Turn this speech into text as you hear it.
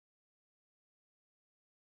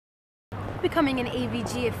Becoming an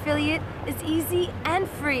AVG affiliate is easy and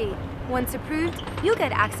free. Once approved, you'll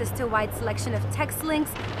get access to a wide selection of text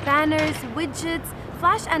links, banners, widgets,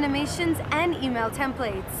 flash animations, and email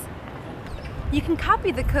templates. You can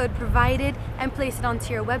copy the code provided and place it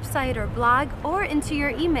onto your website or blog or into your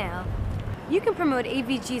email. You can promote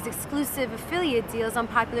AVG's exclusive affiliate deals on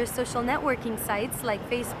popular social networking sites like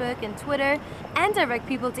Facebook and Twitter and direct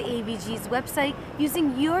people to AVG's website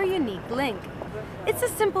using your unique link. It's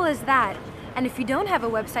as simple as that. And if you don't have a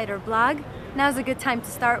website or blog, now's a good time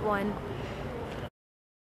to start one.